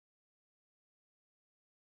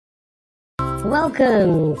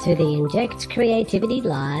Welcome to the Inject Creativity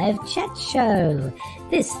Live chat show.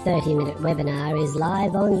 This 30-minute webinar is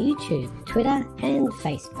live on YouTube, Twitter and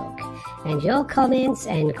Facebook. And your comments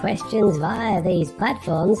and questions via these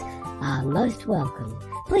platforms are most welcome.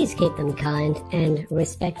 Please keep them kind and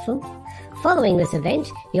respectful. Following this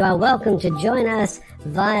event, you are welcome to join us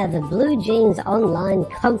via the Blue Jeans online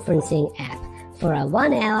conferencing app for a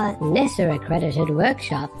 1-hour NESA-accredited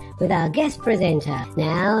workshop with our guest presenter.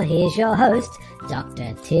 Now, here's your host,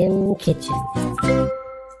 Dr. Tim Kitchen.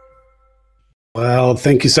 Well,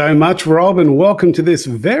 thank you so much, Rob, and welcome to this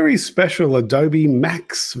very special Adobe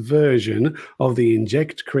Max version of the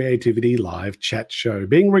Inject Creativity Live chat show,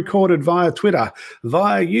 being recorded via Twitter,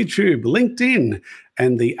 via YouTube, LinkedIn,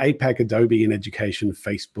 and the APAC Adobe in Education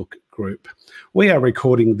Facebook group. We are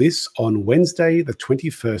recording this on Wednesday, the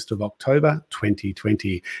 21st of October,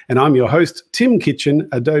 2020. And I'm your host, Tim Kitchen,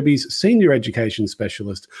 Adobe's Senior Education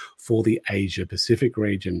Specialist for the Asia Pacific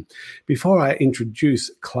region. Before I introduce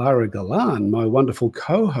Clara Galán, my wonderful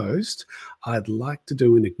co-host, I'd like to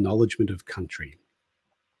do an acknowledgement of country.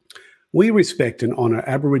 We respect and honour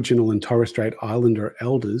Aboriginal and Torres Strait Islander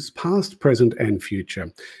elders, past, present and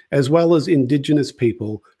future, as well as Indigenous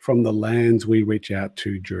people from the lands we reach out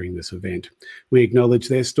to during this event. We acknowledge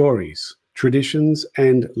their stories, traditions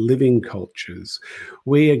and living cultures.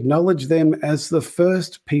 We acknowledge them as the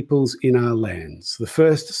first peoples in our lands, the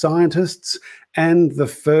first scientists and the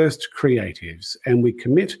first creatives, and we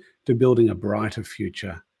commit to building a brighter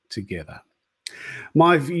future together.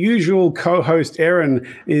 My usual co-host Erin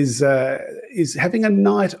is having a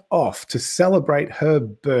night off to celebrate her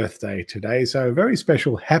birthday today. So a very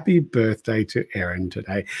special happy birthday to Erin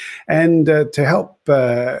today. And to help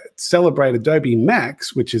celebrate Adobe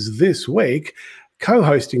Max, which is this week,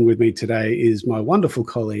 co-hosting with me today is my wonderful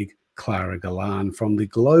colleague, Clara Galán from the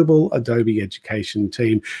Global Adobe Education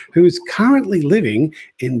team, who is currently living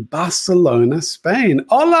in Barcelona, Spain.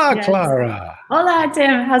 Hola, yes. Clara. Hola,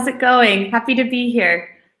 Tim. How's it going? Happy to be here.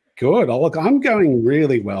 Good. Oh, look, I'm going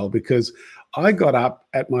really well because I got up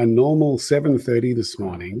at my normal 7:30 this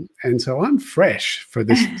morning, and so I'm fresh for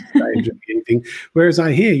this stage of the evening, whereas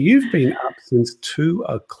I hear you've been up since 2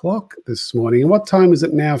 o'clock this morning. And what time is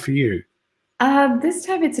it now for you? This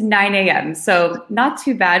time it's 9 a.m., so not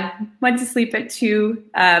too bad. Went to sleep at 2,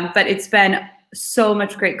 but it's been so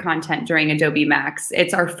much great content during Adobe Max.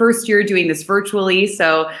 It's our first year doing this virtually,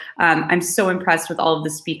 so I'm so impressed with all of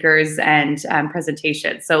the speakers and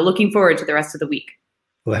presentations. So looking forward to the rest of the week.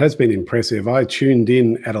 Well, it has been impressive. I tuned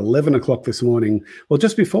in at 11 o'clock this morning, well,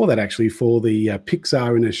 just before that actually, for the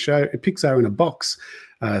Pixar in a Box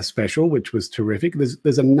special, which was terrific.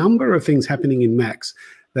 There's a number of things happening in Max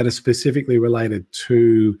that are specifically related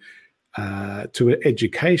to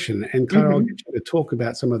education. And Clara, I'll get you to talk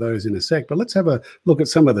about some of those in a sec, but let's have a look at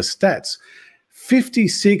some of the stats.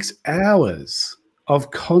 56 hours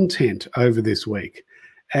of content over this week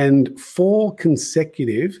and 4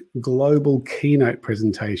 consecutive global keynote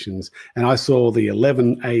presentations. And I saw the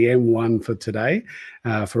 11 a.m. one for today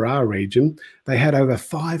for our region. They had over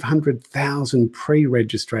 500,000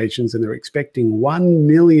 pre-registrations and they're expecting 1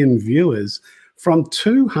 million viewers from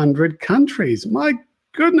 200 countries. My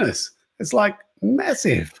goodness, it's like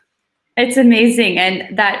massive. It's amazing,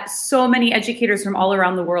 and that so many educators from all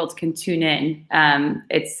around the world can tune in.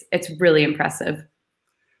 It's really impressive.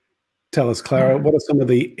 Tell us, Clara, what are some of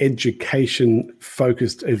the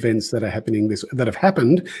education-focused events that are happening that have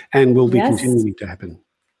happened and will be continuing to happen?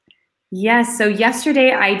 Yes, so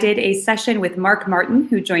yesterday I did a session with Mark Martin,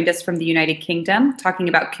 who joined us from the United Kingdom, talking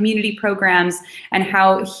about community programs and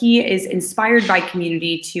how he is inspired by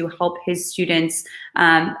community to help his students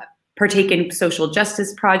partake in social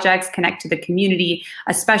justice projects, connect to the community,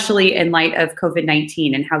 especially in light of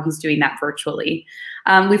COVID-19 and how he's doing that virtually.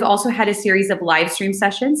 We've also had a series of live stream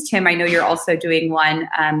sessions. Tim, I know you're also doing one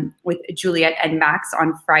with Juliet and Max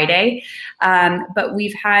on Friday, but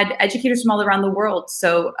we've had educators from all around the world.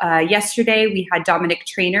 So yesterday we had Dominic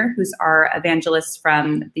Trainer, who's our evangelist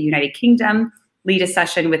from the United Kingdom, lead a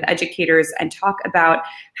session with educators and talk about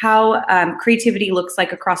how creativity looks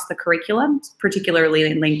like across the curriculum, particularly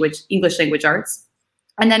in English language arts.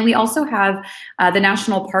 And then we also have the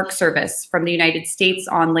National Park Service from the United States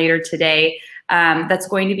on later today. That's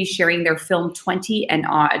going to be sharing their film 20 and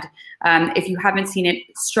Odd. If you haven't seen it,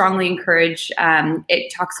 strongly encourage.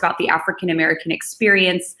 It talks about the African-American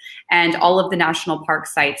experience and all of the national park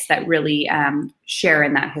sites that really share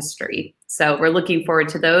in that history. So we're looking forward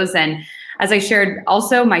to those. And as I shared,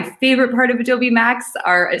 also my favorite part of Adobe Max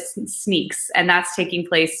are sneaks, and that's taking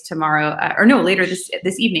place tomorrow, or no, later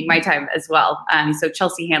this evening, my time as well. So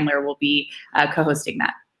Chelsea Handler will be co-hosting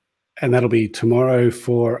that. And that'll be tomorrow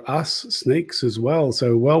for us sneaks as well.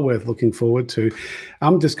 So well worth looking forward to.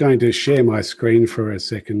 I'm just going to share my screen for a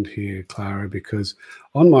second here, Clara, because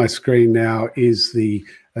on my screen now is the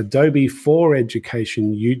Adobe for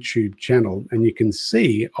Education YouTube channel. And you can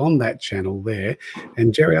see on that channel there.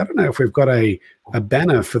 And Jerry, I don't know if we've got a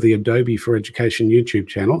banner for the Adobe for Education YouTube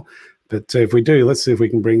channel, but if we do, let's see if we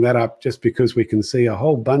can bring that up, just because we can see a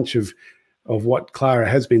whole bunch of what Clara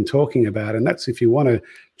has been talking about. And that's if you want to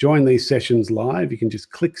join these sessions live, you can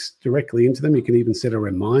just click directly into them. You can even set a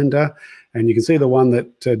reminder, and you can see the one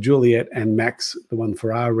that Juliet and Max, the one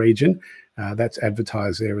for our region, that's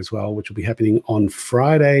advertised there as well, which will be happening on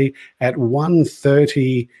Friday at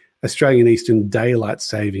 1:30 Australian Eastern Daylight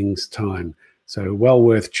Savings Time. So well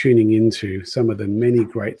worth tuning into some of the many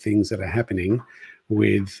great things that are happening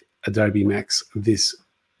with Adobe Max this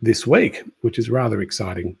week, which is rather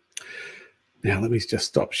exciting. Now, let me just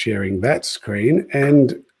stop sharing that screen.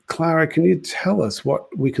 And Clara, can you tell us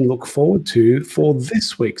what we can look forward to for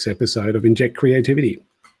this week's episode of Inject Creativity?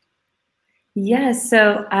 Yes,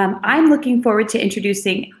 so I'm looking forward to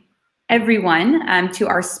introducing everyone to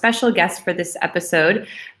our special guest for this episode,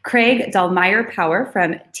 Craig Daalmeijer-Power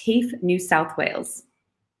from TAFE, New South Wales.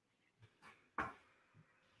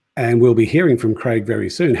 And we'll be hearing from Craig very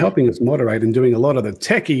soon. Helping us moderate and doing a lot of the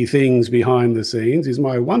techie things behind the scenes is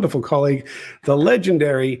my wonderful colleague, the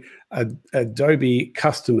legendary Adobe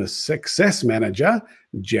Customer Success Manager,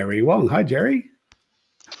 Jerry Wong. Hi, Jerry.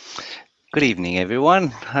 Good evening, everyone.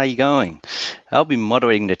 How are you going? I'll be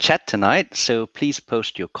moderating the chat tonight, so please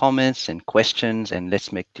post your comments and questions, and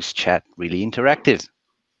let's make this chat really interactive.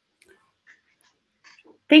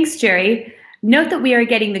 Thanks, Jerry. Note that we are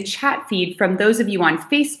getting the chat feed from those of you on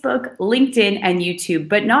Facebook, LinkedIn, and YouTube,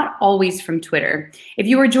 but not always from Twitter. If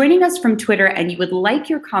you are joining us from Twitter and you would like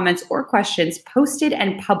your comments or questions posted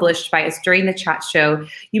and published by us during the chat show,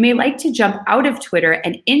 you may like to jump out of Twitter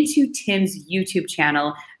and into Tim's YouTube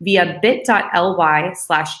channel via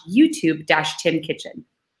bit.ly/YouTube-TimKitchen.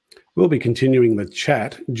 We'll be continuing the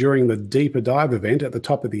chat during the Deeper Dive event at the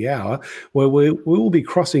top of the hour, where we will be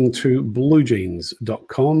crossing to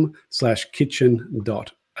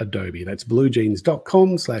bluejeans.com/kitchen.adobe. That's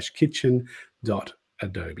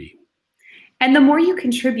bluejeans.com/kitchen.adobe. And the more you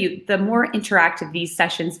contribute, the more interactive these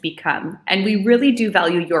sessions become. And we really do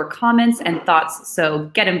value your comments and thoughts, so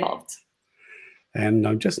get involved. And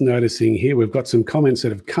I'm just noticing here, we've got some comments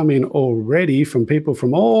that have come in already from people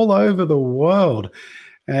from all over the world.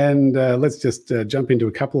 And let's just jump into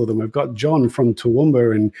a couple of them. We've got John from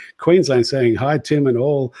Toowoomba in Queensland saying, hi, Tim and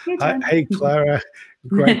all. Hey, Clara.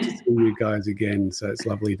 Great to see you guys again. So it's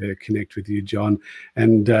lovely to connect with you, John.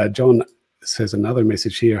 And John says another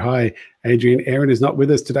message here. Hi, Adrian. Erin is not with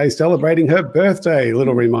us today, celebrating her birthday. A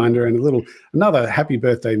little reminder and another happy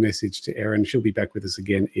birthday message to Erin. She'll be back with us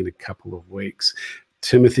again in a couple of weeks.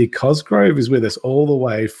 Timothy Cosgrove is with us all the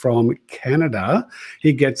way from Canada.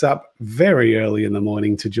 He gets up very early in the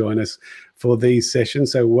morning to join us for these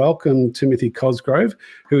sessions. So welcome, Timothy Cosgrove,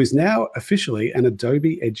 who is now officially an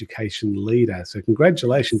Adobe Education Leader. So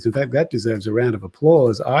congratulations. In fact, that deserves a round of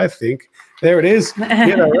applause, I think. There it is.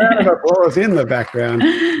 Get a round of applause in the background.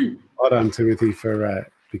 Well done, Timothy, for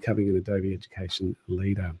becoming an Adobe Education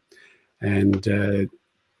Leader. And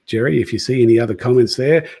Jerry, if you see any other comments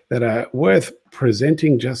there that are worth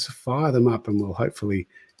presenting, just fire them up and we'll hopefully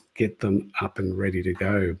get them up and ready to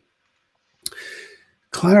go.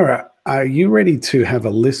 Clara, are you ready to have a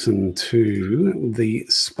listen to the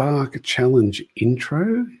Spark Challenge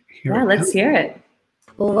intro? Yeah, let's hear it.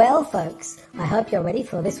 Well, folks, I hope you're ready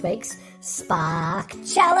for this week's Spark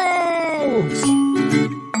Challenge.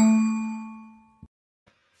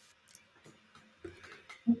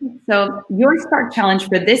 So your Spark Challenge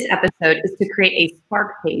for this episode is to create a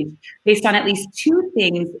Spark page based on at least 2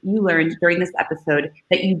 things you learned during this episode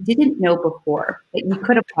that you didn't know before that you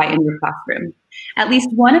could apply in your classroom. At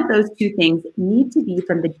least one of those 2 things need to be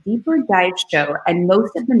from the Deeper Dive show, and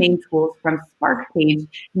most of the main tools from Spark page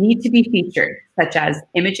need to be featured, such as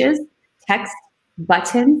images, text,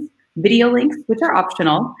 buttons, video links, which are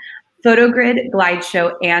optional, photo grid, glide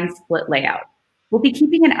show, and split layout. We'll be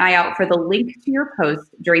keeping an eye out for the link to your post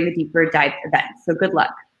during the Deeper Dive event, so good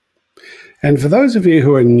luck. And for those of you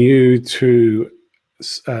who are new to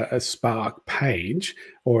a Spark page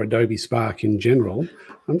or Adobe Spark in general,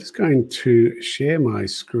 I'm just going to share my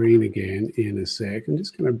screen again in a sec. I'm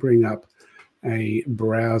just going to bring up a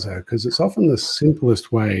browser because it's often the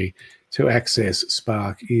simplest way to access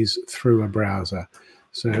Spark is through a browser.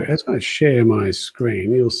 So as I share my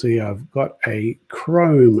screen, you'll see I've got a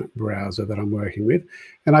Chrome browser that I'm working with.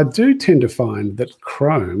 And I do tend to find that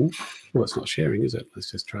Chrome, well, it's not sharing, is it?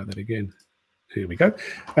 Let's just try that again. Here we go.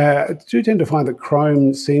 I do tend to find that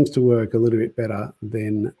Chrome seems to work a little bit better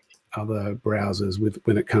than other browsers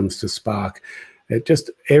when it comes to Spark. It just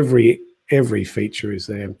every feature is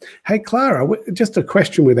there. Hey, Clara, just a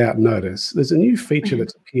question without notice. There's a new feature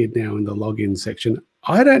that's appeared now in the login section.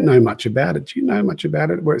 I don't know much about it. Do you know much about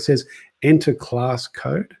it, where it says enter class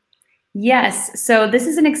code? Yes, so this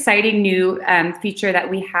is an exciting new feature that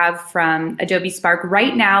we have from Adobe Spark.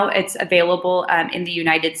 Right now, it's available in the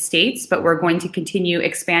United States, but we're going to continue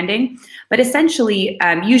expanding. But essentially,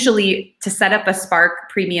 usually to set up a Spark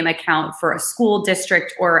premium account for a school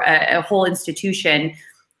district or a whole institution,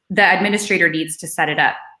 the administrator needs to set it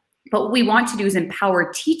up. But what we want to do is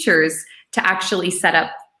empower teachers to actually set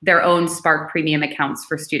up their own Spark premium accounts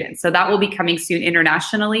for students. So that will be coming soon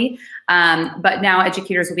internationally. But now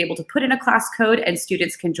educators will be able to put in a class code and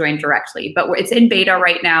students can join directly. But it's in beta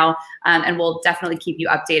right now, and we'll definitely keep you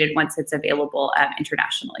updated once it's available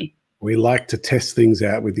internationally. We like to test things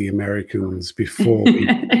out with the Americans before we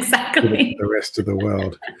exactly give it to the rest of the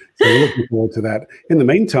world. So we're looking forward to that. In the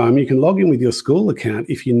meantime, you can log in with your school account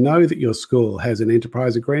if you know that your school has an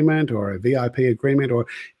enterprise agreement or a VIP agreement, or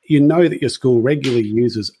you know that your school regularly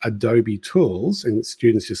uses Adobe tools and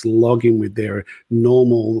students just log in with their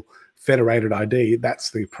normal federated ID. That's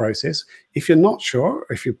the process. If you're not sure,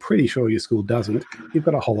 if you're pretty sure your school doesn't, you've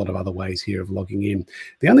got a whole lot of other ways here of logging in.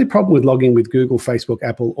 The only problem with logging with Google, Facebook,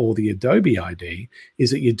 Apple, or the Adobe ID is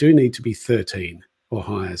that you do need to be 13 or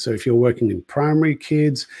higher. So if you're working in primary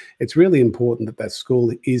kids, it's really important that that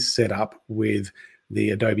school is set up with the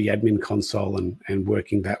Adobe admin console and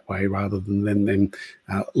working that way, rather than them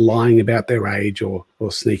lying about their age or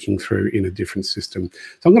sneaking through in a different system.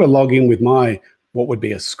 So I'm going to log in with my what would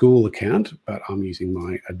be a school account, but I'm using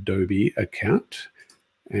my Adobe account.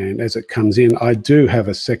 And as it comes in, I do have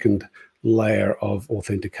a second layer of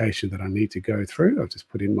authentication that I need to go through. I've just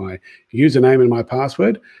put in my username and my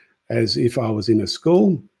password as if I was in a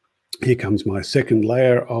school. Here comes my second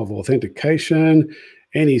layer of authentication.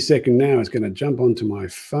 Any second now, it's going to jump onto my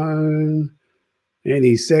phone.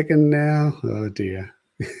 Any second now. Oh dear.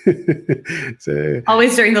 So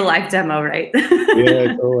always during the live demo, right?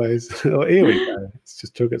 Yeah, it's always. Oh, here we go. It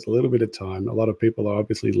just took us a little bit of time. A lot of people are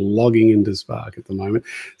obviously logging into Spark at the moment.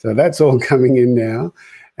 So that's all coming in now.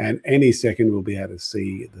 And any second we'll be able to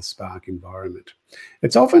see the Spark environment.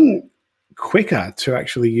 It's often quicker to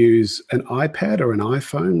actually use an iPad or an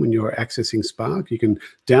iPhone when you're accessing Spark. You can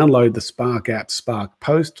download the Spark app, Spark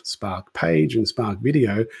Post, Spark Page, and Spark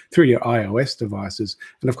Video through your iOS devices.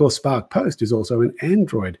 And of course, Spark Post is also an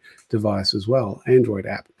Android device as well, Android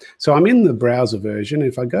app. So I'm in the browser version.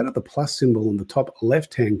 If I go to the plus symbol in the top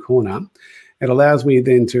left-hand corner, it allows me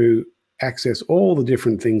then to access all the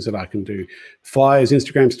different things that I can do. Flyers,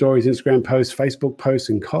 Instagram stories, Instagram posts, Facebook posts,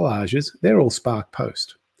 and collages, they're all Spark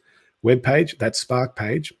Post. Web page, that's Spark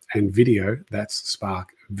Page, and video, that's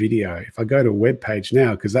Spark Video. If I go to web page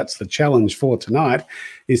now, because that's the challenge for tonight,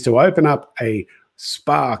 is to open up a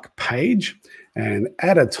Spark page and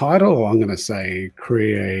add a title. I'm going to say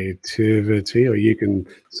creativity, or you can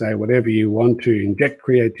say whatever you want to. Inject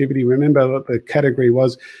creativity. Remember what the category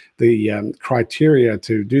was, the criteria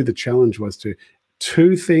to do the challenge was to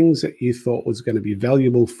 2 things that you thought was going to be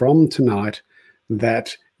valuable from tonight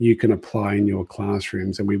that you can apply in your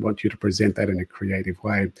classrooms, and we want you to present that in a creative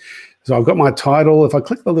way. So I've got my title. If I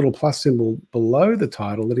click the little plus symbol below the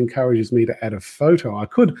title, it encourages me to add a photo. I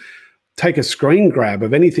could take a screen grab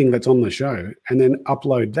of anything that's on the show and then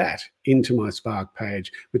upload that into my Spark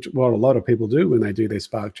page, which what a lot of people do when they do their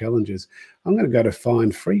Spark challenges. I'm going to go to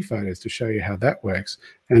find free photos to show you how that works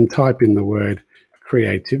and type in the word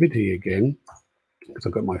creativity again, because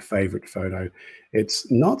I've got my favorite photo.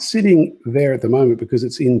 It's not sitting there at the moment because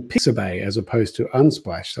it's in Pixabay as opposed to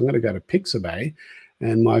Unsplash. So I'm going to go to Pixabay,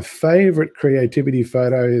 and my favorite creativity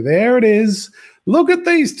photo, there it is. Look at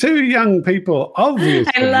these 2 young people.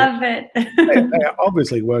 Obviously, I love it. they are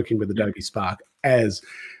obviously working with Adobe Spark as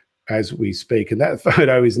we speak. And that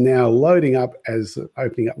photo is now loading up as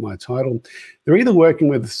opening up my title. They're either working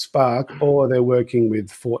with Spark or they're working with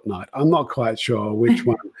Fortnite. I'm not quite sure which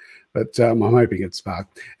one. But I'm hoping it's Spark.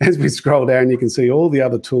 As we scroll down, you can see all the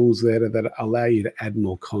other tools there that allow you to add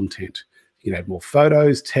more content. You can add more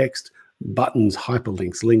photos, text, buttons,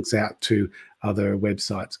 hyperlinks, links out to other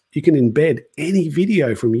websites. You can embed any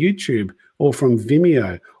video from YouTube or from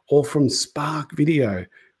Vimeo or from Spark Video.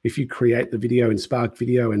 If you create the video in Spark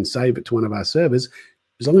Video and save it to one of our servers,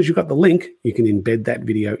 as long as you've got the link, you can embed that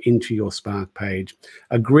video into your Spark page.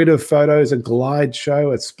 A grid of photos, a glide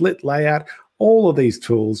show, a split layout, all of these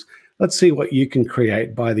tools. Let's see what you can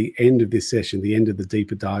create by the end of this session, the end of the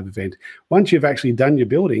Deeper Dive event. Once you've actually done your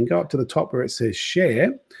building, go up to the top where it says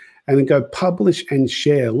share, and then go publish and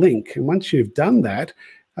share link. And once you've done that,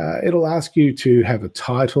 it'll ask you to have a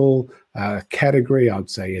title, category, I'd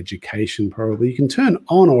say education probably. You can turn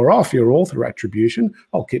on or off your author attribution.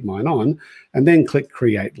 I'll keep mine on, and then click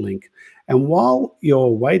create link. And while you're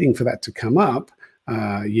waiting for that to come up,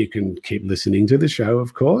 you can keep listening to the show,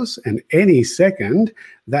 of course, and any second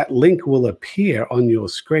that link will appear on your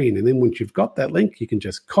screen. And then once you've got that link, you can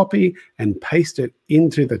just copy and paste it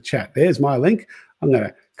into the chat. There's my link. I'm going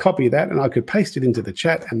to copy that and I could paste it into the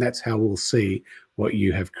chat, and that's how we'll see what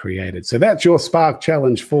you have created. So that's your Spark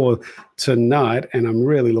challenge for tonight, and I'm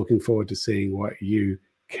really looking forward to seeing what you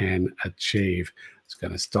can achieve. It's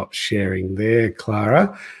going to stop sharing there,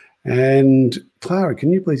 Clara. And Clara,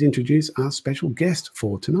 can you please introduce our special guest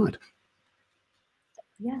for tonight?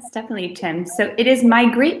 Yes, definitely, Tim. So it is my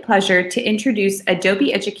great pleasure to introduce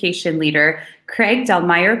Adobe education leader, Craig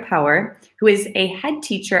Daalmeijer-Power, who is a head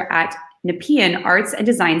teacher at Nepean Arts and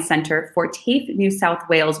Design Center for TAFE, New South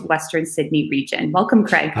Wales, Western Sydney region. Welcome,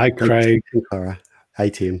 Craig. Hi, Craig. Hey, Clara.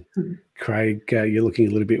 Hey, Tim. Craig, you're looking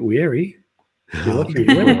a little bit weary. You're looking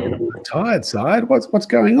a little bit on the tired side. What's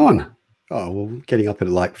going on? Oh, well, getting up at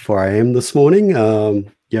like 4 a.m. this morning.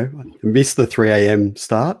 Yeah, I missed the 3 a.m.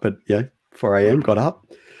 start, but yeah, 4 a.m. got up.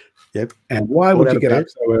 Yep. And why would you get up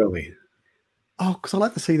so early? Oh, because I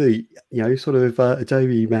like to see the, sort of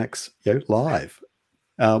Adobe Max, live.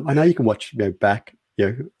 I know you can watch, back,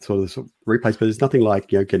 sort of replays, but there's nothing like,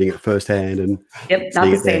 getting it firsthand and not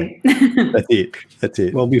the same. That's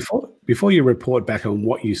it. Well, before you report back on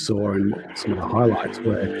what you saw and what some of the highlights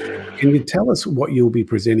were, can you tell us what you'll be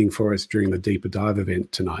presenting for us during the Deeper Dive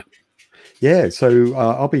event tonight? Yeah, so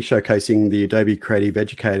I'll be showcasing the Adobe creative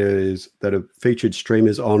educators that have featured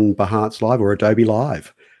streamers on Behance Live or Adobe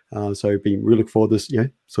Live. So be really looking forward to this,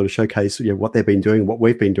 sort of showcase what they've been doing, what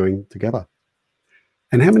we've been doing together.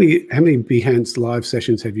 And how many Behance Live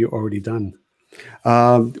sessions have you already done?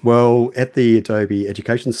 Well, at the Adobe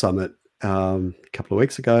Education Summit a couple of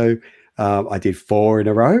weeks ago, I did 4 in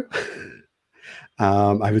a row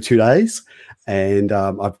over 2 days. And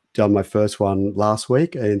I've done my first one last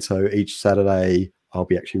week. And so each Saturday, I'll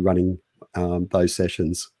be actually running those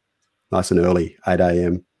sessions nice and early, 8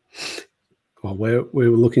 a.m. Well, we're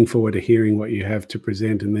looking forward to hearing what you have to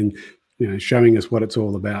present and then, showing us what it's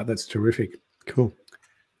all about. That's terrific. Cool.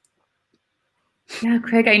 Yeah,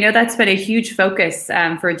 Craig, I know that's been a huge focus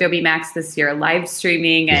for Adobe Max this year, live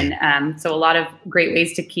streaming. And so a lot of great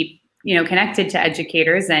ways to keep, connected to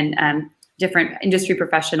educators and different industry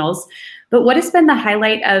professionals. But what has been the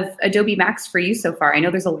highlight of Adobe Max for you so far? I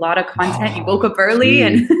know there's a lot of content. You woke up early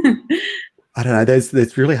and I don't know.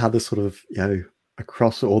 There's really hard to sort of,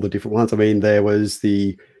 across all the different ones. I mean, there was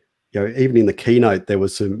the, even in the keynote, there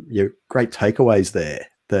was some, great takeaways there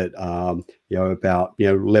that, about,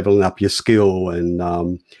 leveling up your skill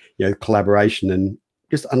and, collaboration and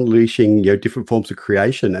just unleashing, different forms of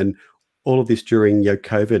creation, and all of this during,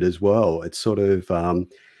 COVID as well. It's sort of,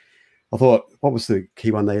 I thought, what was the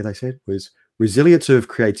key one they said was resilience of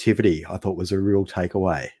creativity. I thought was a real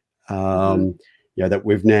takeaway. That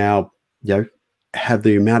we've now, have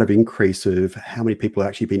the amount of increase of how many people have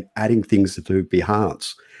actually been adding things to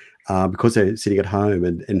Behance because they're sitting at home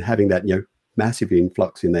and having that, massive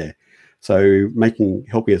influx in there. So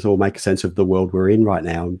helping us all make a sense of the world we're in right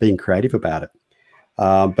now and being creative about it.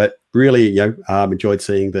 But really, enjoyed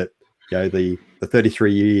seeing that, the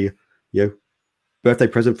 33-year, birthday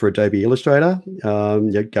present for Adobe Illustrator,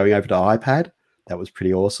 going over to iPad. That was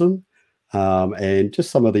pretty awesome. And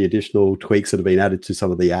just some of the additional tweaks that have been added to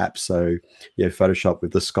some of the apps. So, Photoshop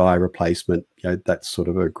with the sky replacement, that's sort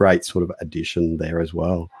of a great sort of addition there as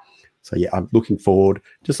well. So, yeah, I'm looking forward,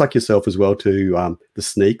 just like yourself as well, to the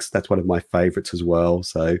sneaks. That's one of my favorites as well.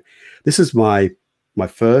 So this is my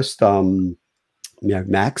first,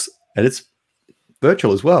 Max, and it's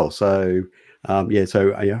virtual as well. So,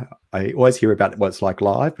 so I always hear about what's like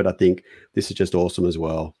live, but I think this is just awesome as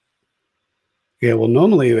well. Yeah, well,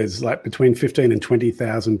 normally there's like between 15 and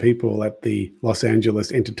 20,000 people at the Los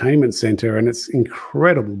Angeles Entertainment Center, and it's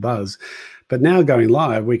incredible buzz. But now going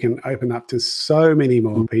live, we can open up to so many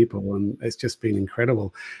more people, and it's just been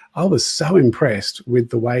incredible. I was so impressed with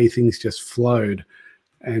the way things just flowed,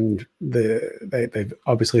 and they've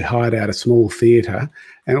obviously hired out a small theater,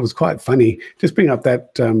 and it was quite funny. Just bring up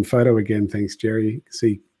that photo again. Thanks, Jerry. You can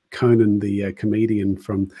see Conan, the comedian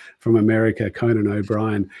from America, Conan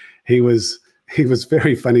O'Brien. He was he was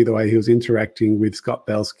very funny the way he was interacting with Scott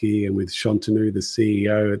Belsky and with Shantanu, the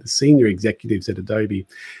CEO, the senior executives at Adobe.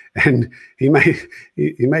 And he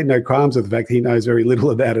made no qualms with the fact that he knows very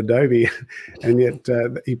little about Adobe, and yet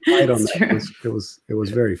he played on that. It was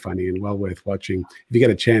very funny and well worth watching. If you get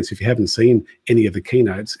a chance, if you haven't seen any of the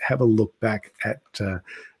keynotes, have a look back at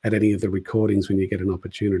any of the recordings when you get an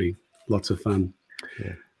opportunity. Lots of fun.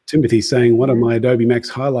 Yeah. Timothy saying, one of my Adobe Max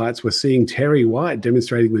highlights was seeing Terry White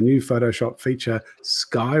demonstrating the new Photoshop feature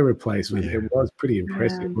sky replacement. Yeah. It was pretty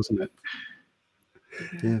impressive, wasn't it?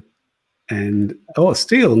 Yeah. And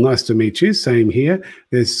Steele, nice to meet you. Same here.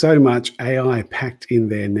 There's so much AI packed in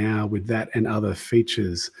there now with that and other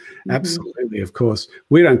features. Absolutely. Of course,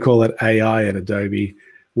 we don't call it AI at Adobe.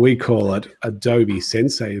 We call it Adobe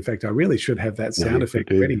Sensei. In fact, I really should have that sound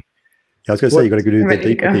effect ready. I was going to say, you got to do the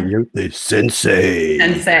deeper thing. The Sensei.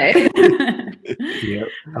 Sensei. Yeah.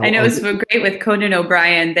 I know it was great with Conan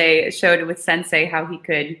O'Brien. They showed with Sensei how he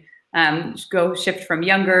could go shift from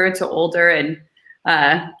younger to older, and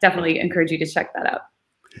definitely encourage you to check that out.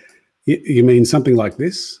 You mean something like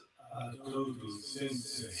this?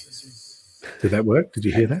 Did that work? Did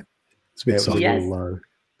you hear that? It's a bit soft. Yes. A little low.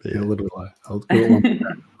 Yeah, a little bit low. I'll do it one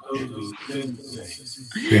more.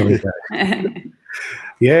 There we go.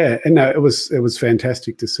 Yeah, and no, it was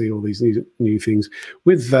fantastic to see all these new things.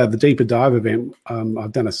 With the Deeper Dive event,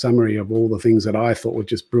 I've done a summary of all the things that I thought were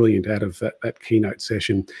just brilliant out of that keynote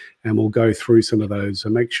session, and we'll go through some of those. So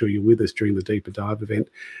make sure you're with us during the Deeper Dive event.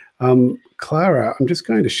 Clara, I'm just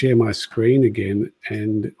going to share my screen again,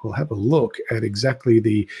 and we'll have a look at exactly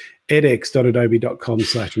the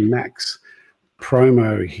edx.adobe.com/max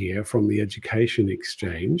promo here from the Education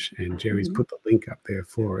Exchange, and Jerry's put the link up there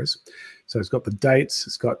for us. So it's got the dates,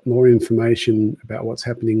 it's got more information about what's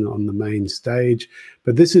happening on the main stage,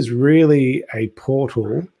 but this is really a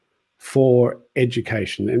portal for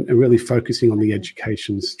education and really focusing on the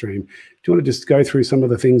education stream. Do you want to just go through some of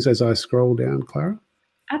the things as I scroll down, Clara?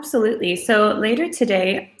 Absolutely. So later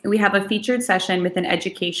today, we have a featured session within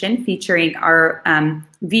education featuring our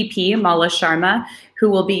VP, Mala Sharma, who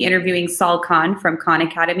will be interviewing Saul Khan from Khan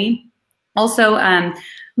Academy. Also,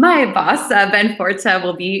 my boss, Ben Forta,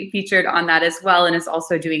 will be featured on that as well, and is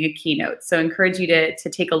also doing a keynote. So I encourage you to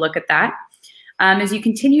take a look at that. As you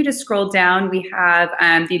continue to scroll down, we have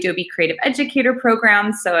the Adobe Creative Educator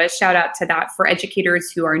Program. So a shout out to that for educators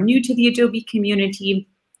who are new to the Adobe community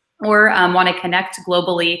or want to connect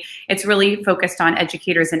globally. It's really focused on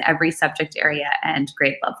educators in every subject area and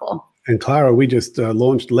grade level. And Clara, we just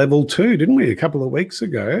launched level 2, didn't we, a couple of weeks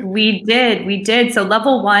ago? We did. So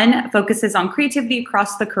level 1 focuses on creativity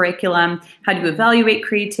across the curriculum, how to evaluate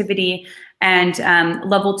creativity, and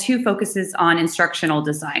level 2 focuses on instructional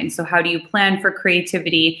design. So how do you plan for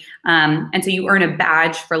creativity? And so you earn a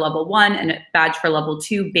badge for level 1 and a badge for level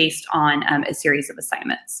 2 based on a series of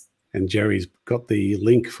assignments. And Jerry's got the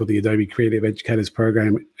link for the Adobe Creative Educators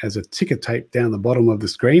Program as a ticker tape down the bottom of the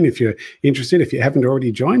screen. If you're interested, if you haven't already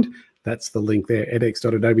joined, that's the link there,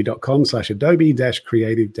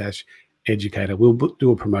 edx.adobe.com/adobe-creative-educator. We'll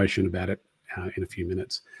do a promotion about it in a few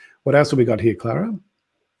minutes. What else have we got here, Clara?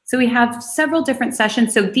 So we have several different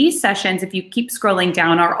sessions. So these sessions, if you keep scrolling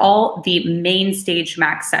down, are all the main stage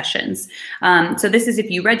Max sessions. So this is if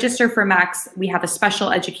you register for Max, we have a special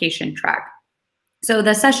education track. So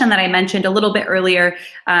the session that I mentioned a little bit earlier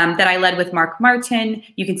that I led with Mark Martin,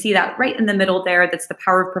 you can see that right in the middle there. That's the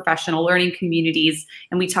Power of Professional Learning Communities.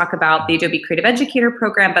 And we talk about the Adobe Creative Educator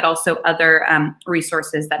Program, but also other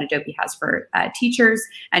resources that Adobe has for teachers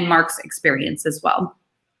and Mark's experience as well.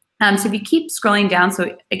 So if you keep scrolling down,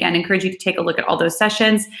 so again, encourage you to take a look at all those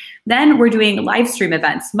sessions. Then we're doing live stream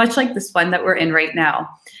events, much like this one that we're in right now.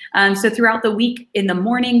 So throughout the week, in the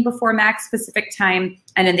morning before Max Pacific time,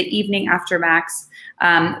 and in the evening after Max,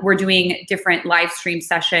 we're doing different live stream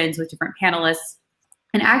sessions with different panelists.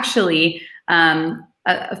 And actually,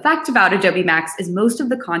 a fact about Adobe Max is most of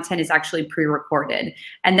the content is actually pre-recorded.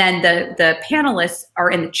 And then the panelists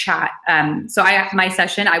are in the chat. So my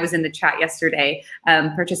session, I was in the chat yesterday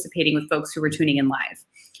participating with folks who were tuning in live.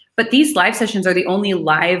 But these live sessions are the only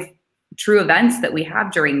live true events that we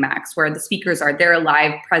have during Max, where the speakers are there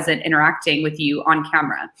live, present, interacting with you on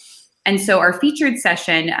camera. And so our featured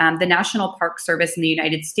session, the National Park Service in the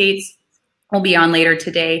United States will be on later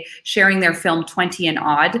today, sharing their film 20 and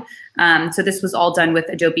Odd. So this was all done with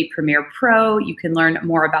Adobe Premiere Pro. You can learn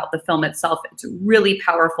more about the film itself. It's really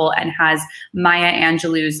powerful and has Maya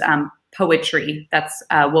Angelou's poetry that's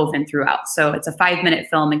woven throughout. So it's a 5-minute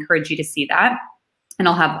film. Encourage you to see that. And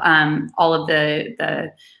I'll have all of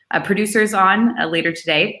the producers on later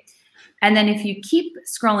today. And then if you keep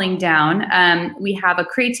scrolling down, we have a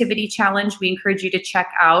creativity challenge we encourage you to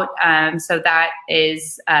check out. So that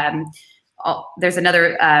is, there's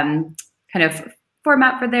another kind of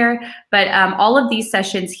format for there, but all of these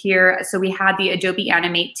sessions here, so we had the Adobe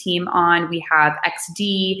Animate team on, we have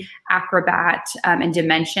XD, Acrobat, and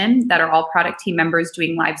Dimension that are all product team members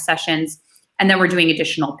doing live sessions, and then we're doing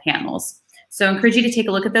additional panels. So I encourage you to take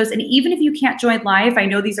a look at those. And even if you can't join live, I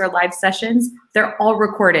know these are live sessions, they're all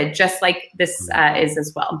recorded just like this is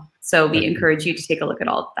as well. So we encourage you to take a look at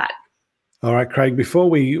all of that. All right, Craig, before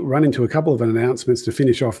we run into a couple of announcements to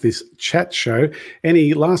finish off this chat show,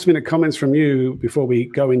 any last minute comments from you before we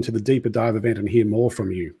go into the deeper dive event and hear more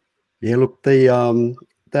from you? Yeah, look, the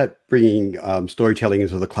that bringing storytelling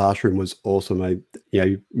into the classroom was awesome.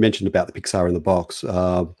 You mentioned about the Pixar in the box.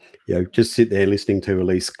 Just sit there listening to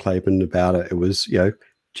Elise Claiborne about it. It was,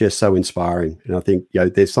 just so inspiring. And I think,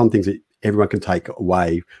 there's some things that everyone can take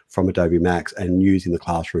away from Adobe Max and use in the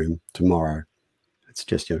classroom tomorrow. It's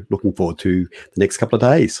just, looking forward to the next couple of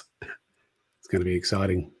days. It's going to be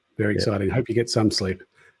exciting. Very exciting. Hope you get some sleep.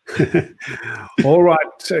 All right,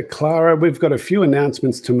 Clara, we've got a few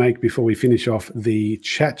announcements to make before we finish off the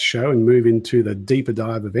chat show and move into the deeper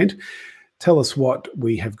dive event. Tell us what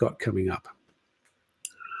we have got coming up.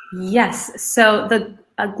 Yes, so the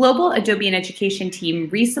Global Adobe and Education team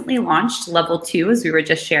recently launched Level 2, as we were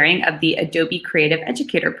just sharing, of the Adobe Creative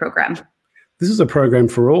Educator Program. This is a program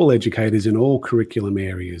for all educators in all curriculum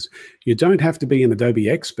areas. You don't have to be an Adobe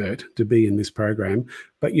expert to be in this program,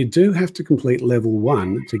 but you do have to complete Level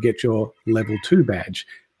 1 to get your Level 2 badge.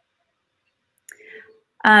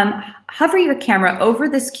 Hover your camera over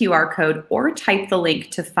this QR code or type the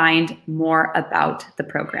link to find more about the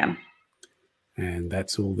program. And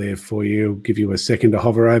that's all there for you. I'll give you a second to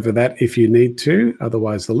hover over that if you need to.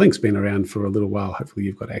 Otherwise, the link's been around for a little while. Hopefully,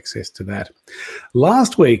 you've got access to that.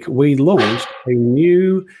 Last week, we launched a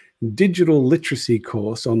new digital literacy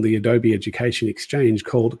course on the Adobe Education Exchange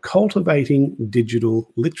called Cultivating Digital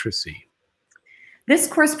Literacy. This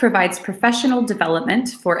course provides professional development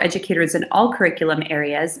for educators in all curriculum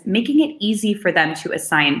areas, making it easy for them to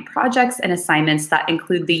assign projects and assignments that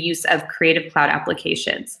include the use of Creative Cloud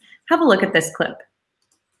applications. Have a look at this clip.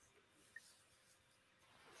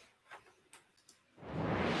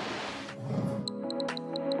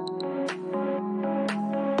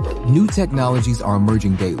 New technologies are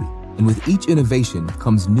emerging daily, and with each innovation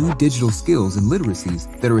comes new digital skills and literacies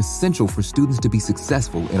that are essential for students to be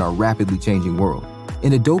successful in our rapidly changing world.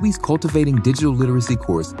 In Adobe's Cultivating Digital Literacy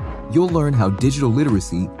course, you'll learn how digital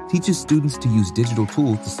literacy teaches students to use digital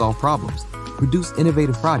tools to solve problems, produce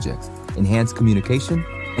innovative projects, enhance communication,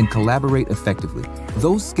 and collaborate effectively.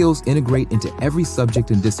 Those skills integrate into every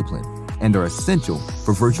subject and discipline and are essential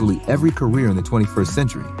for virtually every career in the 21st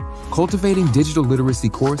century. Cultivating Digital Literacy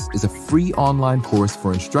course is a free online course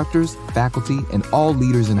for instructors, faculty, and all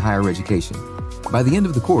leaders in higher education. By the end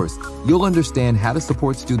of the course, you'll understand how to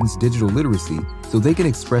support students' digital literacy so they can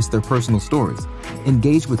express their personal stories,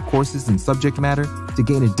 engage with courses and subject matter to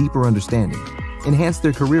gain a deeper understanding, enhance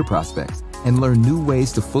their career prospects, and learn new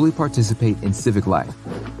ways to fully participate in civic life.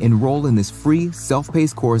 Enroll in this free,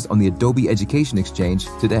 self-paced course on the Adobe Education Exchange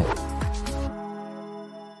today.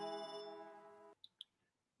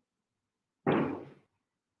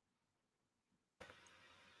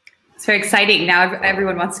 It's very exciting. Now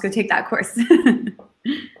everyone wants to go take that course.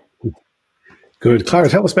 Good. Clara,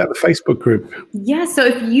 tell us about the Facebook group. Yeah, so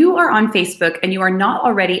if you are on Facebook and you are not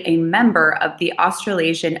already a member of the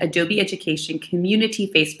Australasian Adobe Education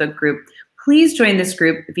Community Facebook group, please join this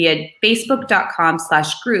group via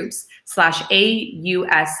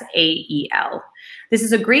facebook.com/groups/AUSAEL. This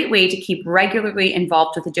is a great way to keep regularly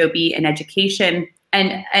involved with Adobe and education.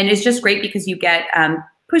 And it's just great because you get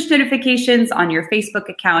push notifications on your Facebook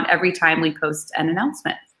account every time we post an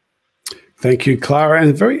announcement. Thank you, Clara. And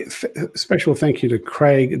a very special thank you to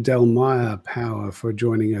Craig Daalmeijer-Power for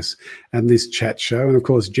joining us at this chat show. And of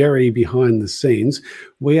course, Jerry behind the scenes.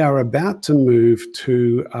 We are about to move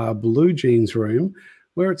to our Blue Jeans room,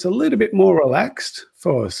 where it's a little bit more relaxed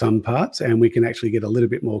for some parts, and we can actually get a little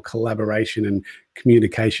bit more collaboration and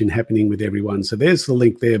communication happening with everyone. So there's the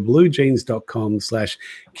link there,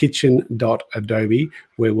 bluejeans.com/kitchen.adobe,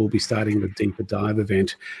 where we'll be starting the deeper dive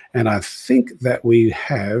event. And I think that we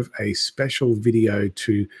have a special video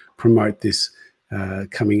to promote this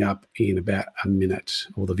coming up in about a minute,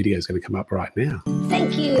 or the video is going to come up right now.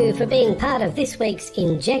 Thank you for being part of this week's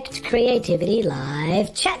Inject Creativity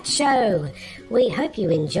Live chat show. We hope you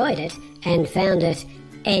enjoyed it and found it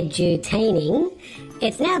edutaining.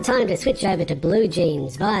 It's now time to switch over to Blue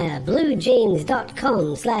Jeans via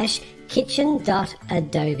bluejeans.com/kitchen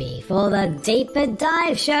kitchen.adobe for the Deeper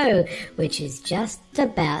Dive show, which is just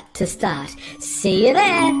about to start. See you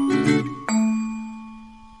there.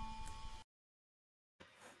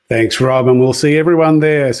 Thanks, Rob, and we'll see everyone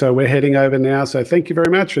there. So we're heading over now. So thank you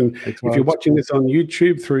very much. And if you're watching this on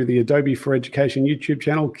YouTube through the Adobe for Education YouTube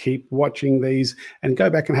channel, keep watching these and go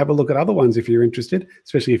back and have a look at other ones if you're interested,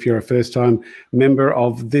 especially if you're a first-time member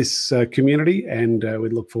of this community. And we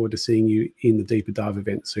look forward to seeing you in the Deeper Dive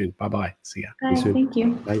event soon. Bye-bye. See ya. Bye. Thank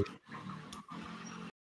you. Bye.